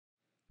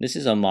This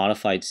is a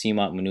modified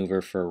Semont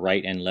maneuver for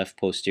right and left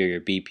posterior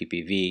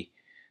BPPV.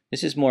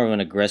 This is more of an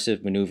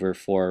aggressive maneuver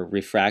for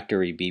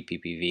refractory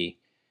BPPV.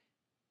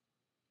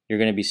 You're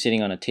going to be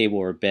sitting on a table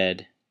or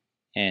bed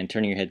and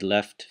turning your head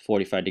left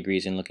 45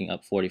 degrees and looking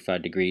up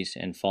 45 degrees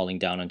and falling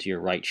down onto your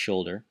right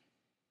shoulder,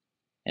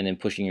 and then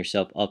pushing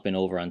yourself up and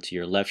over onto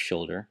your left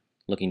shoulder,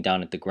 looking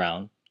down at the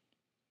ground,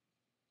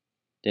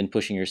 then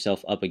pushing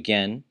yourself up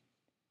again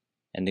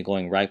and then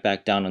going right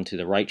back down onto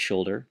the right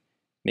shoulder,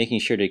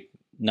 making sure to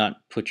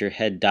not put your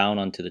head down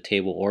onto the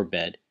table or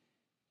bed,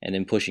 and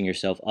then pushing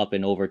yourself up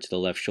and over to the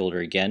left shoulder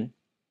again,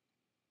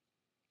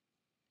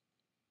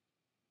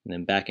 and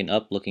then backing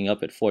up, looking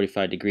up at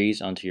 45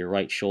 degrees onto your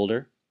right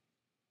shoulder,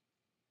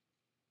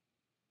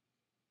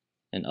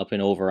 and up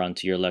and over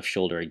onto your left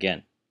shoulder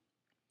again.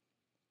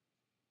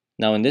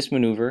 Now in this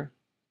maneuver,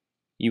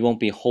 you won't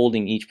be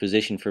holding each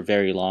position for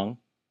very long,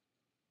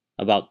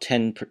 about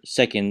 10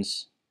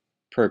 seconds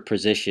per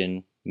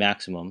position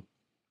maximum.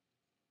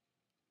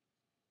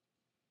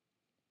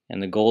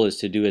 And the goal is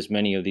to do as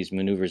many of these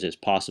maneuvers as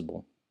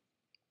possible.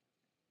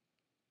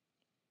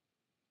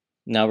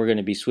 Now we're going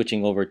to be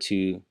switching over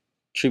to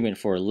treatment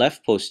for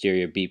left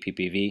posterior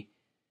BPPV,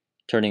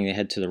 turning the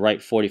head to the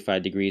right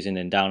 45 degrees and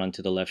then down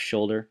onto the left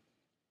shoulder,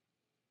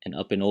 and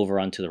up and over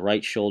onto the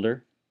right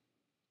shoulder,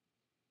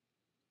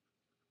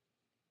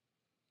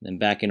 then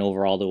backing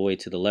over all the way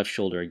to the left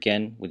shoulder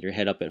again with your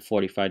head up at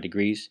 45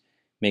 degrees,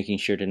 making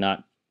sure to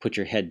not put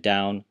your head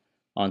down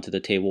onto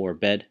the table or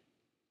bed.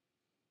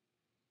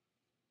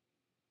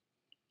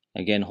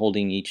 Again,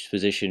 holding each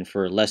position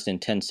for less than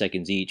 10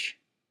 seconds each.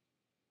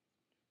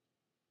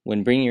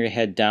 When bringing your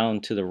head down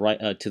to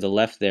the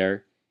left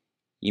there,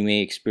 you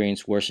may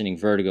experience worsening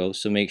vertigo,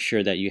 so make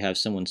sure that you have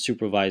someone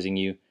supervising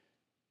you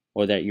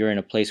or that you're in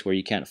a place where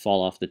you can't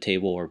fall off the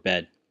table or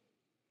bed.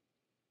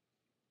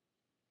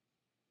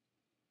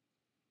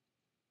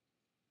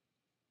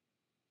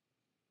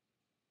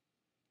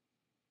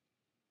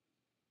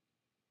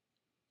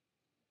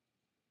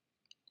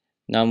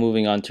 Now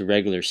moving on to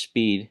regular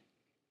speed.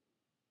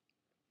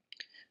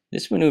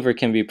 This maneuver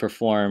can be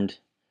performed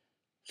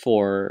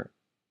for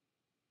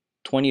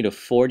 20 to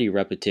 40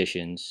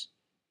 repetitions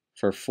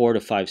for 4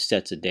 to 5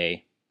 sets a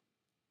day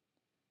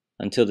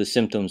until the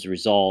symptoms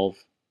resolve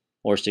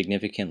or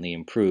significantly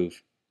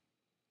improve.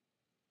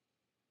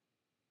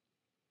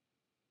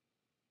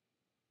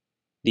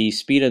 The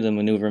speed of the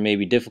maneuver may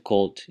be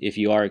difficult if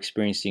you are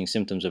experiencing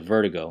symptoms of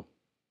vertigo,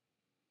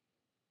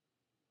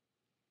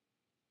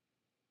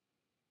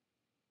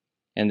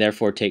 and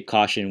therefore take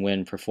caution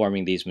when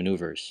performing these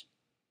maneuvers.